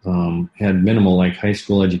who had minimal, like, high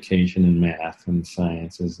school education in math and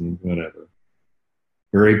sciences and whatever.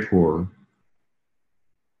 Very poor.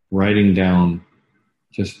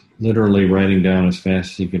 Just literally writing down as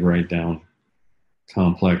fast as he could write down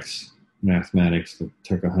complex mathematics that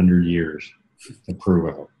took 100 years to prove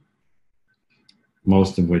out,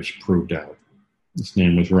 most of which proved out. His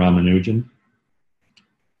name was Ramanujan,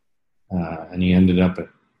 and he ended up at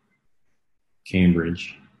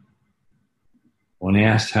Cambridge. When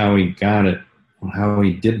asked how he got it, how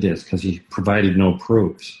he did this, because he provided no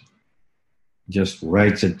proofs, just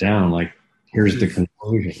writes it down like, here's the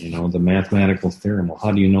conclusion, the mathematical theorem. Well,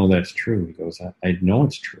 how do you know that's true? He goes, I know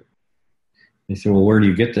it's true. They say, well, where do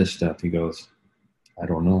you get this stuff? He goes, I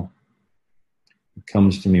don't know. It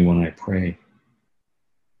comes to me when I pray,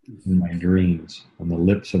 in my dreams, on the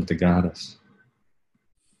lips of the goddess.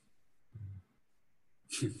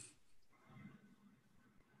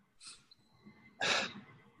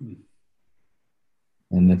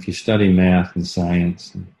 And if you study math and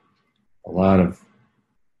science, and a lot of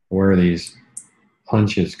where these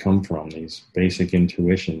punches come from, these basic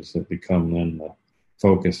intuitions that become then the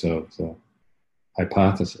focus of the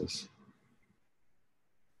hypothesis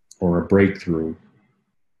or a breakthrough.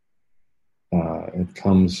 It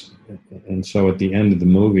comes, and so at the end of the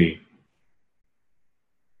movie,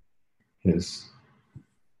 the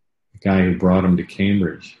guy who brought him to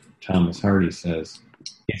Cambridge, Thomas Hardy, says,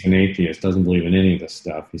 he's an atheist, doesn't believe in any of this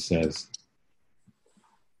stuff. He says,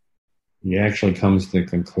 he actually comes to the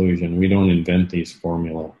conclusion, we don't invent these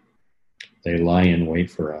formula. They lie in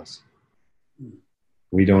wait for us.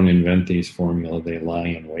 We don't invent these formula. They lie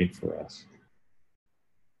in wait for us.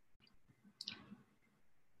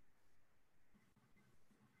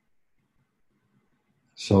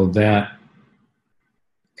 So that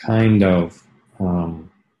kind of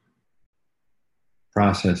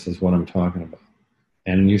process is what I'm talking about.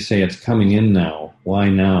 And you say it's coming in now. Why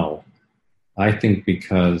now? I think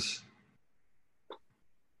because,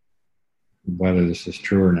 whether this is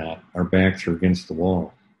true or not, our backs are against the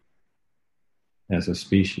wall as a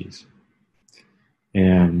species.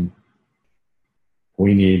 And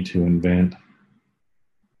we need to invent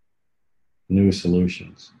new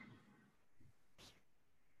solutions,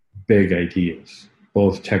 big ideas,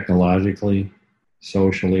 both technologically,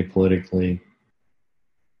 socially, politically.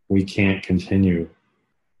 We can't continue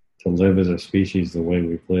to live as a species the way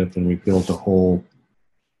we've lived, and we've built a whole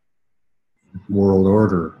world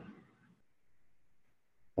order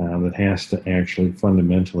that has to actually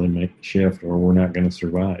fundamentally make a shift, or we're not going to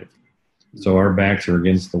survive. So our backs are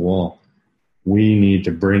against the wall. We need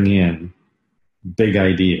to bring in big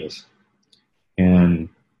ideas. And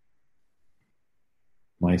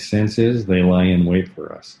my sense is they lie in wait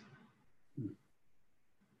for us.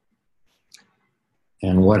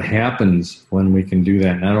 And what happens when we can do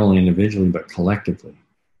that, not only individually, but collectively?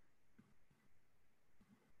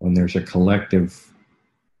 When there's a collective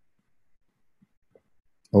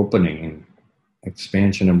opening and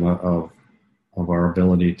expansion of our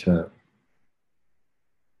ability to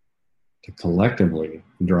collectively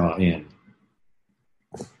draw in.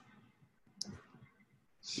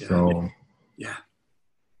 So, yeah.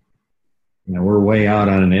 You know, we're way out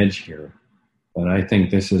on an edge here, but I think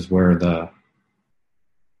this is where the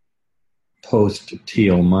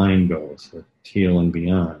post-Teal mind goes, the Teal and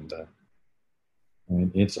beyond.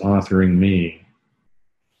 It's authoring me.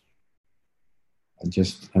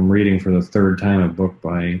 I'm reading for the third time a book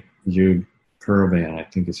by Jude Currivan, I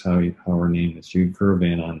think is how her name is, Jude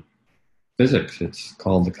Currivan, on physics. It's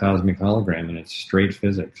called The Cosmic Hologram, and it's straight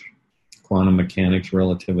physics. Quantum mechanics,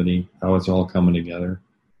 relativity, how it's all coming together.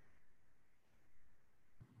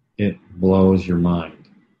 It blows your mind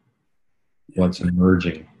what's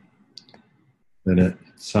emerging. That at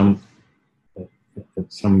some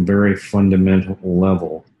very fundamental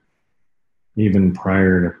level, even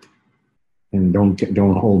prior to, and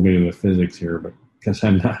don't hold me to the physics here, but because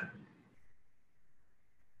I'm not,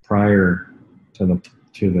 prior to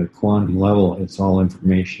the quantum level, it's all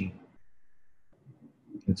information.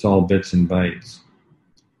 It's all bits and bytes.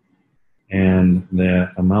 And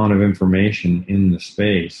the amount of information in the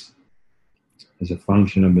space is a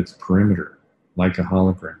function of its perimeter, like a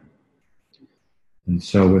hologram. And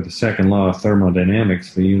so with the second law of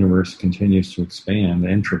thermodynamics, the universe continues to expand,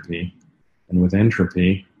 entropy. And with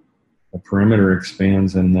entropy, the perimeter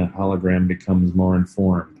expands and the hologram becomes more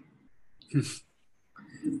informed.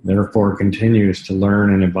 Therefore, continues to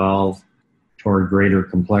learn and evolve toward greater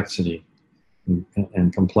complexity,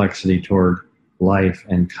 and complexity toward life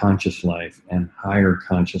and conscious life and higher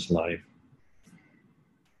conscious life,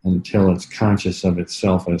 until it's conscious of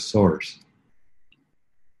itself as source.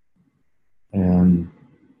 And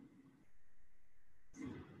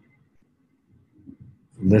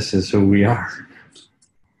this is who we are.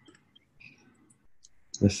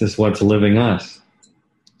 This is what's living us.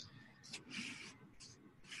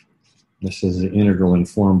 This is integral and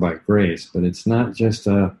formed by grace, but it's not just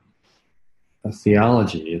a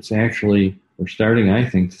theology. It's actually, we're starting, I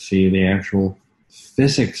think, to see the actual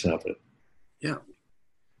physics of it. Yeah.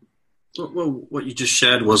 Well, what you just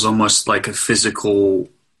shared was almost like a physical,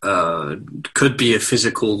 could be a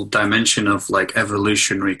physical dimension of like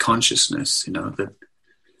evolutionary consciousness, you know, that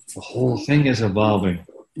the whole thing is evolving,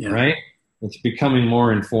 right? It's becoming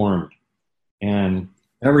more informed, and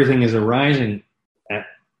everything is arising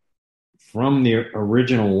from the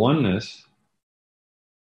original oneness,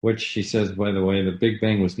 which she says, by the way, the Big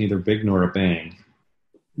Bang was neither big nor a bang.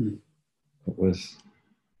 It was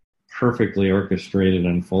perfectly orchestrated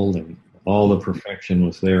unfolding. All the perfection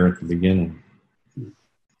was there at the beginning.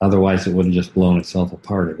 Otherwise, it would have just blown itself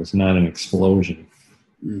apart. It was not an explosion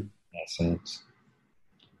in that sense.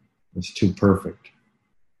 It was too perfect.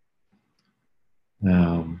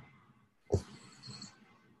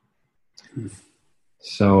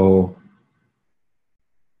 So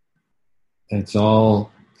it's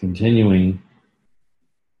all continuing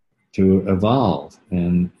to evolve,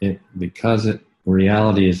 and because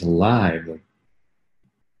reality is alive, the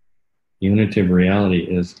unitive reality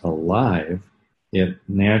is alive, it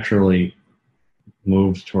naturally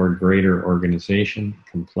moves toward greater organization,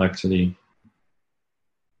 complexity,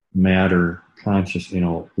 matter, conscious,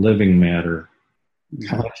 living matter,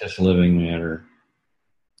 conscious living matter,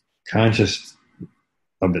 conscious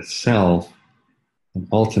of itself, and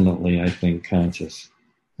ultimately, I think, conscious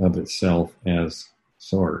of itself as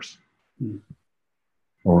source,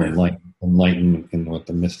 or enlightenment in what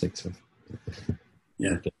the mystics have.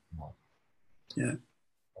 Yeah.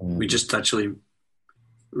 We just actually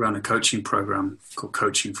ran a coaching program called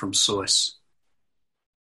Coaching from Source.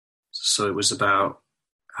 So it was about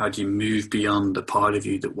how do you move beyond the part of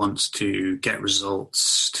you that wants to get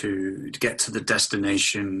results, to get to the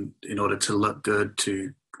destination in order to look good,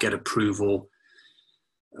 to get approval,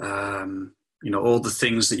 all the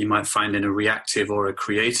things that you might find in a reactive or a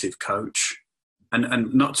creative coach,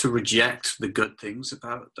 and not to reject the good things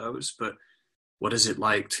about those, but what is it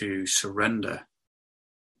like to surrender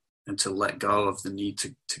and to let go of the need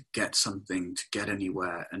to get something, to get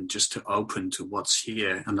anywhere, and just to open to what's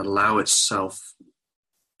here and allow itself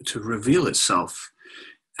to reveal itself.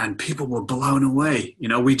 And people were blown away.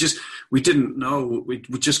 We didn't know, we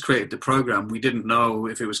just created the program. We didn't know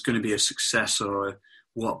if it was going to be a success or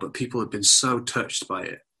what, but people have been so touched by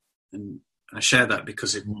it. And I share that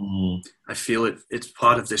because I feel it's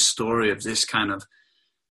part of this story of this kind of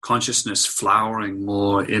consciousness flowering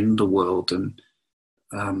more in the world. And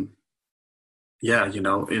yeah, and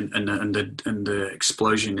the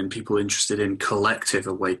explosion in people interested in collective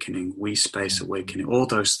awakening, we space awakening, all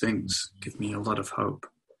those things give me a lot of hope.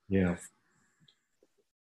 Yeah.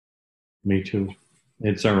 Me too.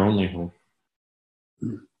 It's our only hope.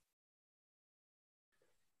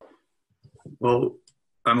 Well,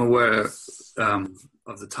 I'm aware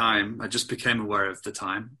of the time. I just became aware of the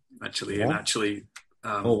time, actually. Yeah. And actually...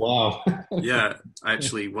 oh, wow. Yeah, I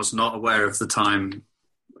actually was not aware of the time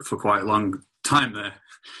for quite a long time there,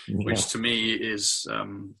 which to me is a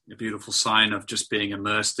beautiful sign of just being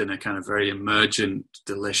immersed in a kind of very emergent,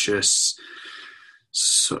 delicious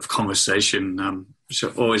sort of conversation, which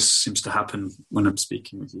always seems to happen when I'm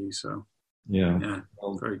speaking with you. So, yeah,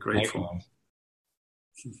 well, very grateful.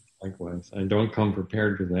 Likewise. I don't come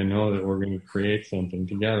prepared because I know that we're going to create something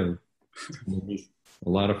together. It's going to be a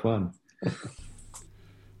lot of fun.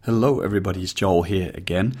 Hello, everybody. It's Joel here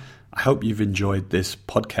again. I hope you've enjoyed this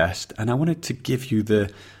podcast, and I wanted to give you the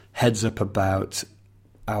heads up about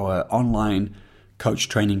our online coach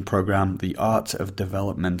training program, The Art of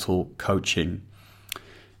Developmental Coaching.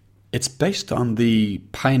 It's based on the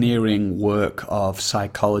pioneering work of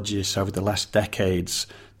psychologists over the last decades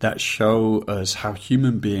that show us how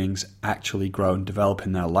human beings actually grow and develop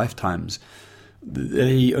in their lifetimes.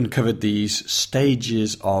 They uncovered these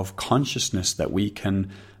stages of consciousness that we can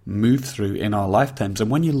move through in our lifetimes. And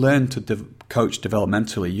when you learn to coach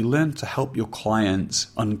developmentally, you learn to help your clients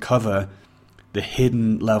uncover the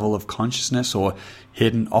hidden level of consciousness or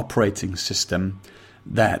hidden operating system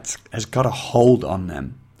that has got a hold on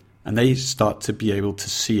them. And they start to be able to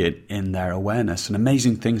see it in their awareness. And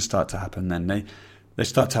amazing things start to happen then. They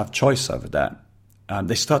start to have choice over that.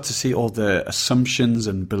 They start to see all the assumptions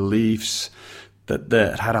and beliefs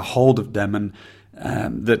that had a hold of them and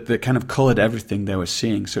that kind of colored everything they were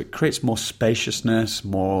seeing. So it creates more spaciousness,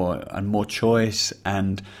 more choice,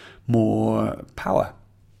 and more power.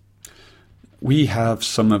 We have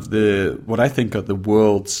some of what I think are the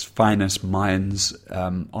world's finest minds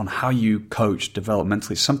on how you coach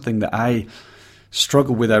developmentally. Something that I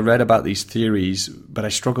struggle with. I read about these theories, but I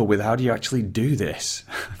struggle with how do you actually do this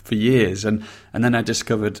for years. And then I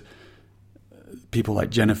discovered people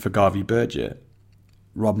like Jennifer Garvey-Burgett,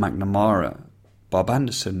 Rob McNamara, Bob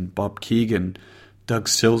Anderson, Bob Keegan, Doug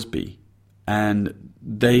Silsby, and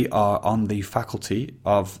they are on the faculty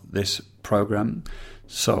of this program.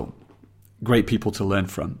 So great people to learn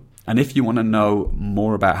from. And if you want to know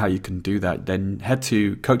more about how you can do that, then head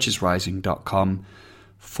to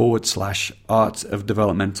coachesrising.com/art of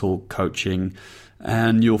developmental coaching,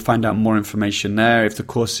 and you'll find out more information there. If the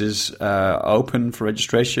course is open for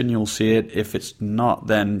registration, you'll see it. If it's not,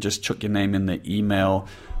 then just chuck your name in the email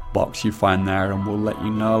box you find there, and we'll let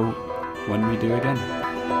you know when we do again.